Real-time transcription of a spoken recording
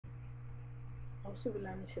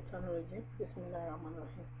Bismillahirrahmanirrahim.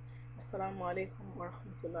 Bismillahirrahmanirrahim. Assalamu alaikum wa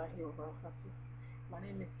rahmatullahi wa barakatuh. My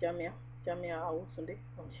name is Jamia Awusunde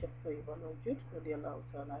from Sheikh Ibn Jude, radiallahu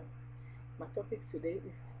ta'ala. My topic today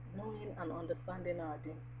is knowing and understanding our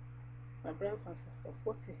deen. My brothers and sisters,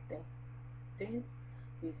 what is deen? Deen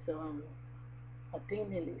is a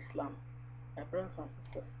DEEN-L-ISLAM. My brothers and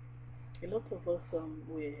sisters, a lot of us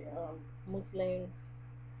we Muslims,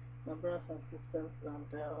 my brothers and sisters, and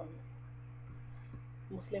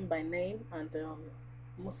Muslim by name and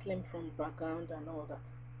Muslim from background and all that.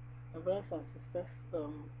 My brothers and sisters,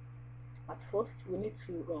 at first we need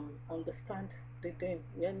to understand the deen.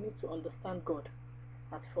 We need to understand God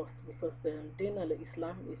at first, because the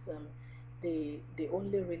DEEN-L-ISLAM is the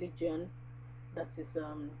only religion that is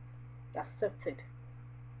accepted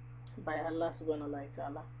by Allah subhanahu wa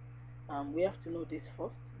ta'ala. We have to know this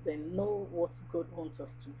first, then know what God wants us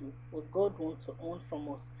to do, what God wants from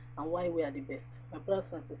us, and why we are the best. My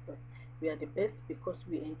brothers and sisters, we are the best because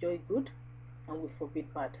we enjoy good and we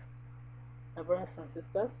forbid bad. My brothers and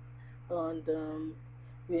sisters, and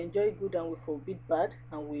we enjoy good and we forbid bad,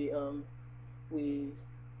 and we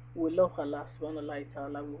love Allah subhanahu wa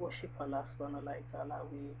ta'ala, we worship Allah subhanahu wa ta'ala,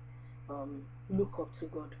 we look up to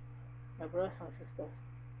God. My brothers and sisters,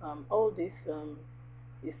 all this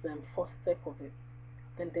is the first step of it.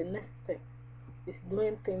 Then the next step is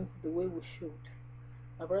doing things the way we should.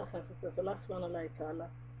 My brothers and sisters, Allah subhanahu wa ta'ala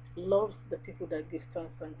loves the people that give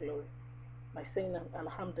thanks and glory by saying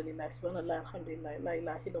Alhamdulillah, subhanallah, alhamdulillah, la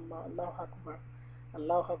ilaha illallah, Allahu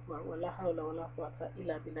Akbar, wa la hawla wa la quwwata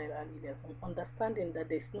illa billahi al-aliyyil azim. Understanding that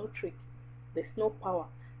there's no trick, there's no power,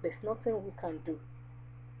 there's nothing we can do,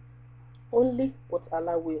 only what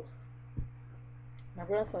Allah wills. My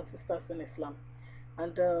brothers and sisters in Islam,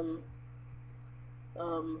 and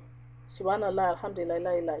subhanallah, alhamdulillah,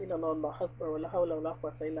 la ilaha illallah, Allahu Akbar, wa la hawla wa la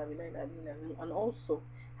quwwata illa billahi al-aliyyil azim, and also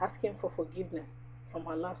asking for forgiveness from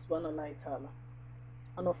Allah subhanahu wa ta'ala.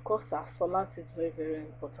 And of course, our salat is very, very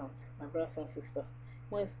important, my brothers and sisters,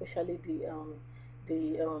 more especially the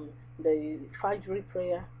Fajr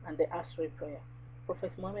prayer and the Asr prayer.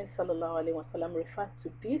 Prophet Muhammad sallallahu alaihi wasallam referred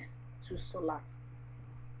to these two salat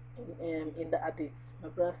in the hadith. My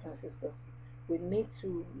brothers and sisters, we need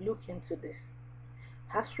to look into this.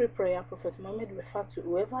 Asr prayer, Prophet Muhammad referred to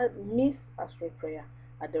whoever missed Asr prayer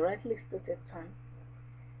at the rightly stated time.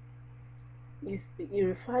 He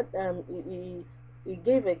referred, he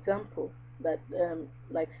gave example that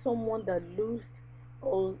like someone that loses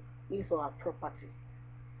all his or her property.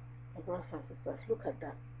 My brothers and sisters, look at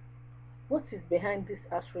that. What is behind this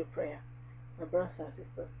Asr prayer? My brothers and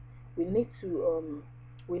sisters, we need to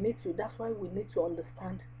that's why we need to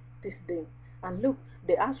understand this thing. And look,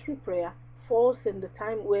 the Asr prayer falls in the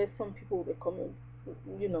time where some people will be coming,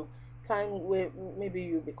 time where maybe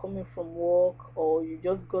you'll be coming from work, or you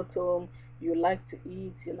just got home, you like to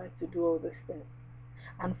eat, you like to do all these things.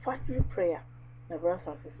 And Fajr prayer, my brothers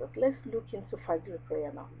and sisters, let's look into Fajr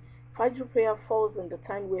prayer now. Fajr prayer falls in the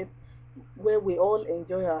time where we all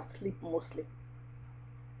enjoy our sleep mostly.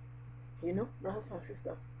 Brothers and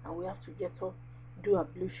sisters, and we have to get up, do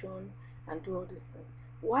ablution, and do all these things.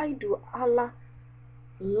 Why do Allah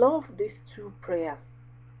love these two prayers?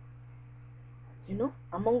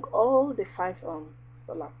 Among all the five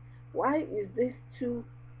salah, why is this two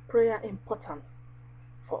prayer important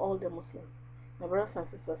for all the Muslims? My brothers and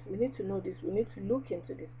sisters, we need to know this. We need to look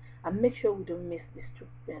into this and make sure we don't miss these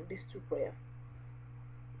two prayers.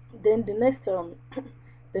 Then the next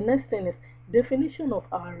the next thing is definition of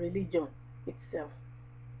our religion itself.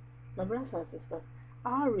 My brothers and sisters,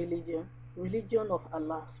 our religion of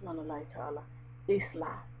Allah subhanahu wa ta'ala,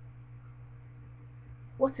 Islam.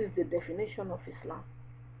 What is the definition of Islam?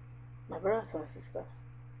 My brothers and sisters,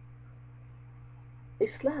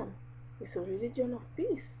 Islam is a religion of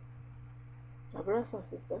peace. My brothers and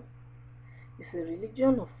sisters, it's a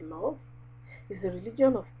religion of love, it's a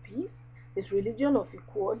religion of peace, it's a religion of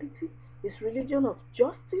equality, it's a religion of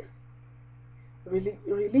justice,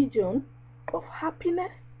 religion of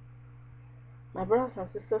happiness. My brothers and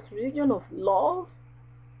sisters, religion of love.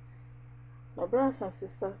 My brothers and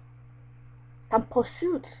sisters, and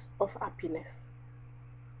pursuit of happiness.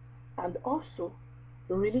 And also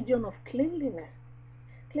the religion of cleanliness.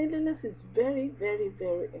 Cleanliness is very, very,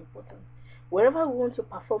 very important. Wherever we want to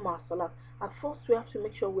perform our salat, at first we have to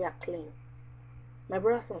make sure we are clean. My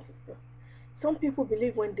brothers and sisters, some people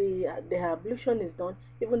believe when their ablution is done,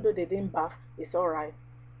 even though they didn't bath, it's alright.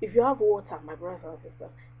 If you have water, my brothers and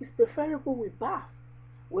sisters, it's preferable we bath.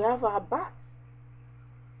 We have our bath.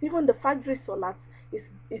 Even the Fajr salat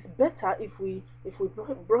is better if we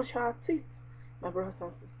brush our teeth. My brothers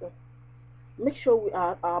and sisters, make sure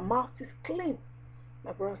our mouth is clean.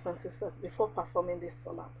 my brothers and sisters, before performing this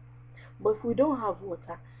salat. But if we don't have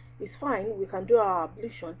water, it's fine. We can do our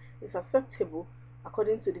ablution. It's acceptable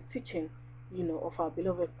according to the teaching, of our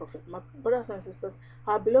beloved Prophet. My brothers and sisters,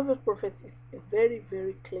 our beloved Prophet is a very,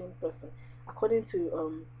 very clean person, according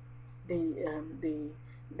to the um, the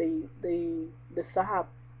the Sahab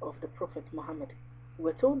of the Prophet Muhammad.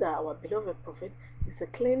 We're told that our beloved Prophet is a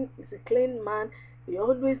clean man. He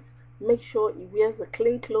always makes sure he wears a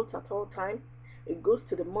clean clothes at all times. He goes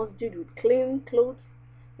to the masjid with clean clothes.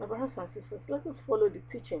 My brothers and sisters, let us follow the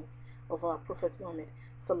teaching of our Prophet Muhammad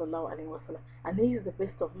sallallahu alaihi wasallam, and he is the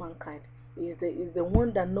best of mankind. He is the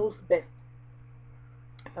one that knows best.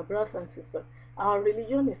 My brothers and sisters, our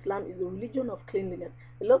religion, Islam, is a religion of cleanliness.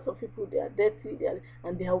 A lot of people, they are dirty,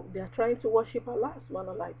 and they are trying to worship Allah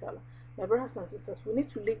subhanahu wa ta'ala. My brothers and sisters, we need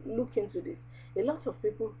to look into this. A lot of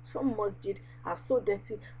people, some masjid are so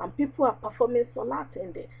dirty, and people are performing salat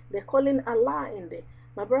in there. They're calling Allah in there.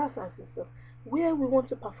 My brothers and sisters, where we want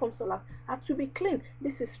to perform salat have to be clean.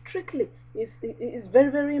 This is strictly, is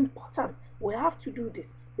very, very important. We have to do this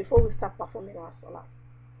before we start performing our salat.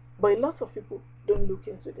 But a lot of people don't look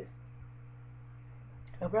into this.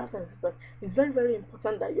 My brothers and sisters, it's very, very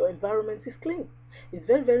important that your environment is clean. It's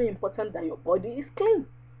very, very important that your body is clean.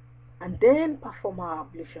 And then perform our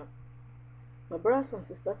ablution. My brothers and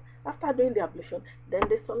sisters, after doing the ablution, then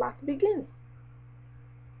the salat begins.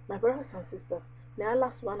 My brothers and sisters, may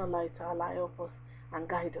Allah subhanahu wa ta'ala help us and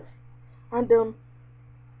guide us. And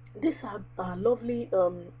this our lovely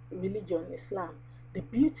religion, Islam, the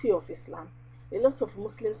beauty of Islam. A lot of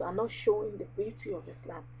Muslims are not showing the beauty of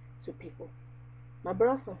Islam to people. My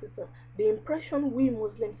brothers and sisters, the impression we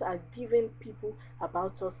Muslims are giving people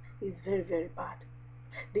about us is very, very bad.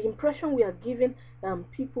 The impression we are giving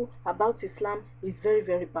people about Islam is very,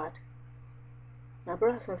 very bad. My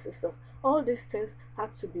brothers and sisters, all these things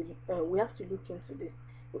have to be, we have to look into this.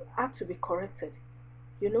 We have to be corrected.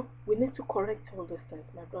 We need to correct all these things,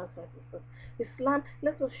 my brothers and sisters. Islam,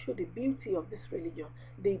 let us show the beauty of this religion,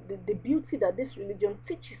 the beauty that this religion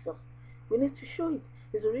teaches us. We need to show it.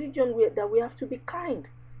 It's a religion that we have to be kind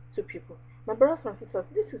to people. My brothers and sisters,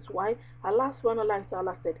 this is why Allah subhanahu wa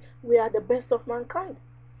ta'ala said, we are the best of mankind.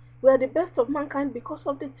 We are the best of mankind because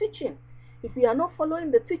of the teaching. If we are not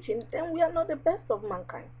following the teaching, then we are not the best of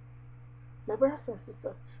mankind. My brothers and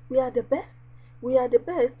sisters, we are the best. We are the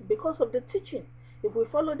best because of the teaching. If we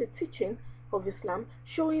follow the teaching of Islam,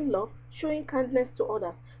 showing love, showing kindness to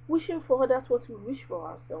others, wishing for others what we wish for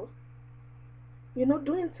ourselves,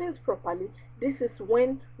 doing things properly, this is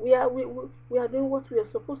when we are doing what we are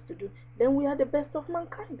supposed to do. Then we are the best of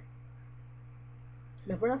mankind.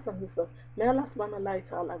 My brothers and sisters, may Allah subhanahu wa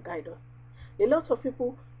ta'ala guide us. A lot of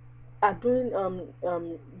people are doing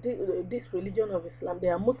this religion of Islam. They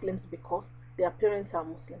are Muslims because their parents are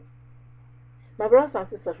Muslims. My brothers and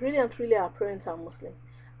sisters, really and truly our parents are Muslims.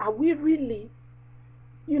 Are we really,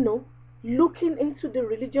 looking into the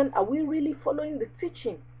religion? Are we really following the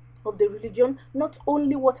teaching of the religion? Not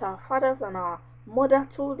only what our fathers and our mother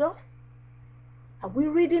told us? Are we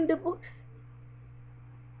reading the books?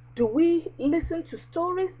 Do we listen to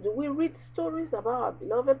stories? Do we read stories about our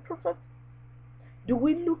beloved Prophet? Do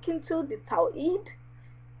we look into the Tawheed?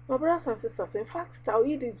 My brothers and sisters, in fact,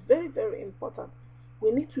 Tawheed is very, very important.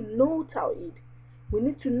 We need to know Tawheed. We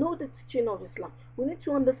need to know the teaching of Islam. We need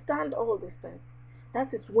to understand all these things.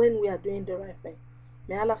 That is when we are doing the right thing.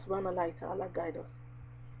 May Allah subhanahu wa ta'ala guide us.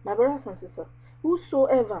 My brothers and sisters,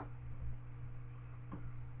 whosoever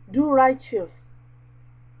do righteous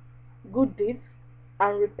good deeds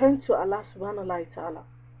and repent to Allah subhanahu wa ta'ala,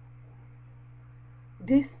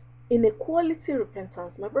 this inequality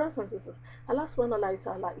repentance, my brothers and sisters, Allah subhanahu wa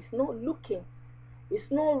ta'ala is not looking, is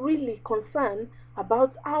not really concerned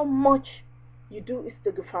about how much you do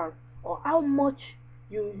istighfar or how much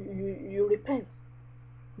you repent,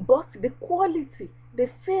 but the quality, the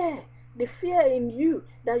fear in you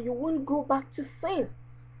that you won't go back to sin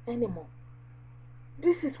anymore.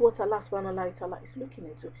 This is what Allah subhanahu wa ta'ala is looking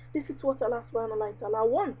into. This is what Allah subhanahu wa ta'ala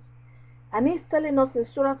wants. And He's telling us in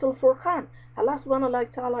Surah Al-Furqan. Allah subhanahu wa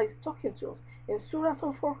ta'ala is talking to us in Surah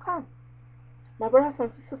Al-Furqan. My brothers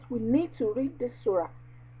and sisters, we need to read this surah.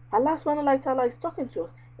 Allah subhanahu wa ta'ala is talking to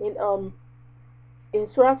us in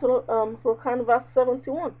Surah Al-Furqan verse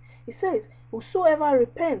 71. He says, whosoever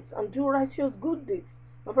repents and do righteous good deeds.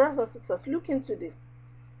 My brothers and sisters, look into this.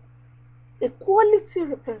 Equality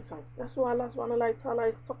repentance. That's what Allah subhanahu wa ta'ala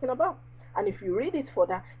is talking about. And if you read it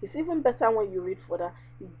further, it's even better when you read further.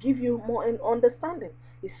 It gives you more understanding.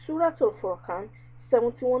 It's Surah Al-Furqan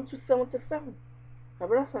 71 to 77. My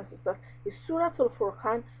brothers and sisters, it's Surah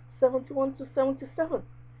Al-Furqan 71 to 77.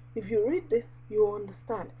 If you read this, you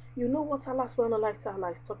understand. You know what Allah subhanahu wa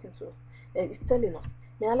ta'ala is talking to us, is telling us.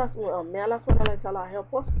 May Allah subhanahu wa ta'ala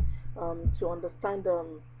help us to understand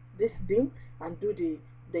this deen and do it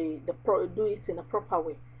in a proper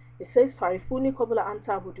way. It says, "Farifuni qabla an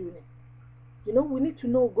ta'buduni." You know, we need to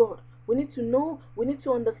know God. We need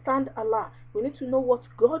to understand Allah. We need to know what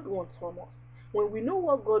God wants from us. When we know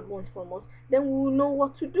what God wants from us, then we will know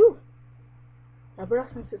what to do. My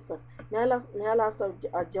brothers and sisters, may Allah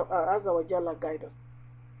Azza wa Jalla guide us.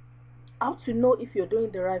 How to know if you're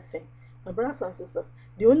doing the right thing? My brothers and sisters,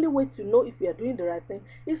 the only way to know if you are doing the right thing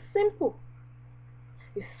is simple.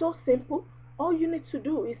 It's so simple. All you need to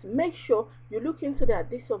do is make sure you look into the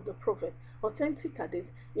hadith of the Prophet, authentic hadith.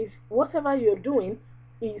 If whatever you're doing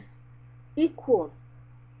is equal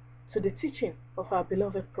to the teaching of our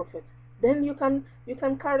beloved Prophet, then you can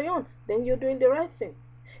carry on. Then you're doing the right thing.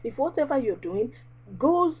 If whatever you're doing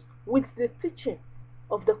goes with the teaching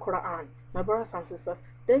of the Quran, my brothers and sisters,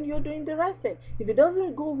 then you're doing the right thing. If it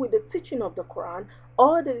doesn't go with the teaching of the Quran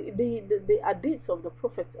or the hadiths of the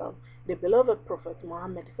Prophet, the beloved Prophet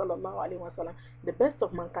Muhammad sallallahu alaihi wasallam, the best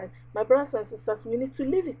of mankind, my brothers and sisters, we need to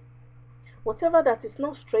leave it. Whatever that is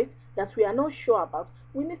not straight, that we are not sure about,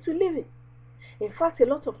 we need to leave it. In fact, a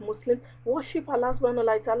lot of Muslims worship Allah subhanahu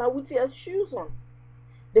wa ta'ala with their shoes on.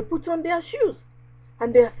 They put on their shoes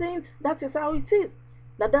and they are saying that is how it is,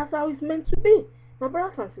 that's how it's meant to be. My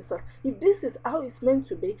brothers and sisters, if this is how it's meant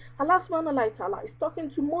to be, Allah subhanahu wa ta'ala is talking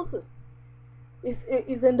to Moses. Is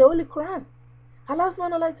in the Holy Quran. Allah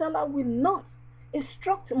subhanahu wa ta'ala will not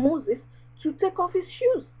instruct Moses to take off his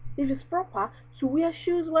shoes if it's proper to wear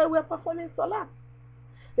shoes while we're performing salah.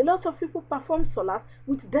 A lot of people perform salah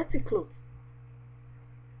with dirty clothes.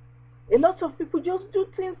 A lot of people just do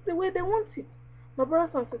things the way they want it. My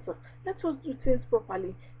brothers and sisters, let us do things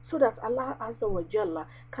properly so that Allah Azza wa Jalla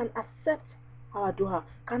can accept our dua,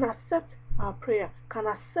 can accept our prayer, can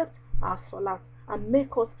accept our salat, and make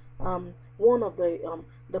us one of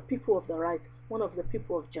the people of the right, one of the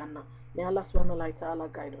people of Jannah. May Allah subhanahu wa ta'ala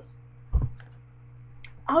guide us.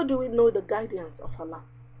 How do we know the guidance of Allah?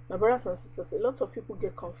 My brothers and sisters, a lot of people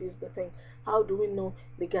get confused. They think, how do we know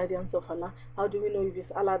the guidance of Allah? How do we know if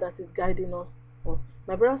it's Allah that is guiding us? Well,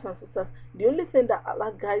 my brothers and sisters, the only thing that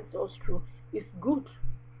Allah guides us through is good.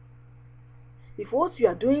 If what you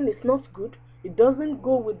are doing is not good, it doesn't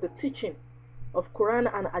go with the teaching of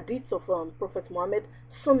Quran and hadith of Prophet Muhammad,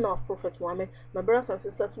 Sunnah of Prophet Muhammad, my brothers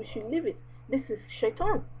and sisters, we should leave it. This is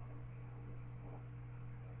shaitan.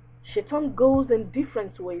 Shaitan goes in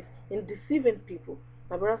different ways in deceiving people.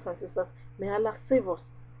 My brothers and sisters, may Allah save us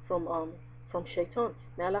from shaitan.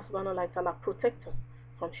 May Allah subhanahu wa ta'ala protect us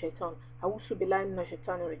from shaitan. A'udhu billahi minash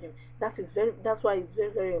shaitanir rajim. That's why it's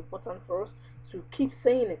very, very important for us to keep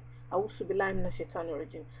saying it. A'udhu billahi minash shaitanir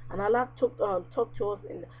rajim. And Allah talked to us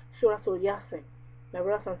in Surah Al-Yasin. My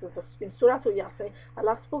brothers and sisters, in Surah Al-Yasin,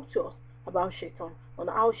 Allah spoke to us about shaitan, on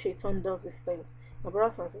how shaitan does these things. My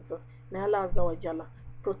brothers and sisters, may Allah Azza wa Jalla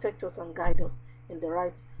protect us and guide us in the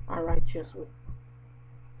right and righteous way.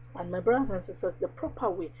 And my brothers and sisters, the proper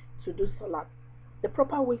way to do salat,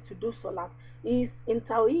 is in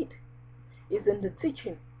Tawheed, is in the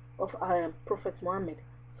teaching of Prophet Muhammad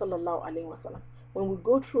sallallahu alaihi wasallam. When we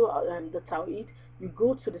go through the Tawheed, you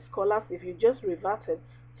go to the scholars. If you just reverted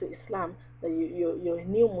to Islam, that you're a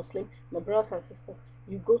new Muslim, my brothers and sisters,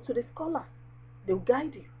 you go to the scholars. They'll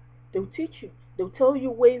guide you. They'll teach you. They'll tell you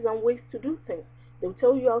ways to do things. They'll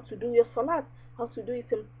tell you how to do your salat, how to do it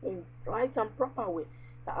in right and proper way.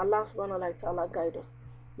 That Allah subhanahu wa ta'ala guide us.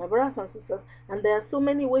 My brothers and sisters, and there are so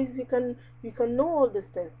many ways you can know all these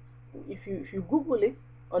things. If you Google it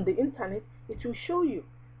on the internet, it will show you.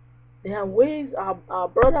 There are ways our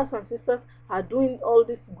brothers and sisters are doing all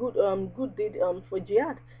this good deed for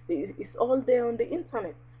jihad. It's all there on the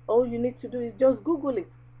internet. All you need to do is just Google it,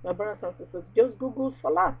 my brothers and sisters. Just Google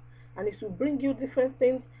salat, and it will bring you different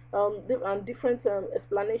things and different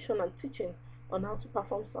explanation and teachings on how to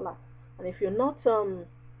perform salat. And if you're not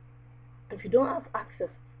if you don't have access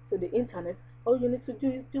to the internet, all you need to do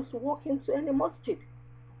is just walk into any masjid.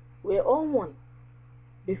 We're all one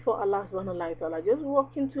before Allah subhanahu wa ta'ala. Just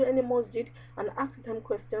walk into any masjid and ask them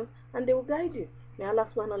questions, and they will guide you. May Allah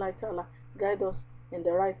subhanahu wa ta'ala guide us in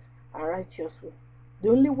the right and righteous way. The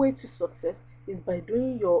only way to success is by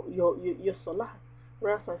doing your salah,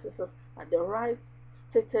 brothers and sisters, at the right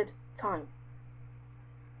stated time.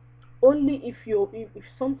 Only if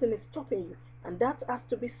something is stopping you, and that has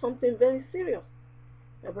to be something very serious.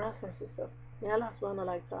 My brothers and sisters, may Allah subhanahu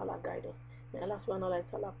wa ta'ala guide us. May Allah subhanahu wa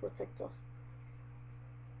ta'ala protect us.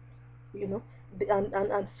 You know,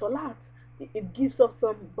 and salat, it gives us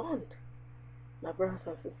some bond. My brothers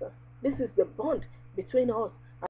and sisters, this is the bond between us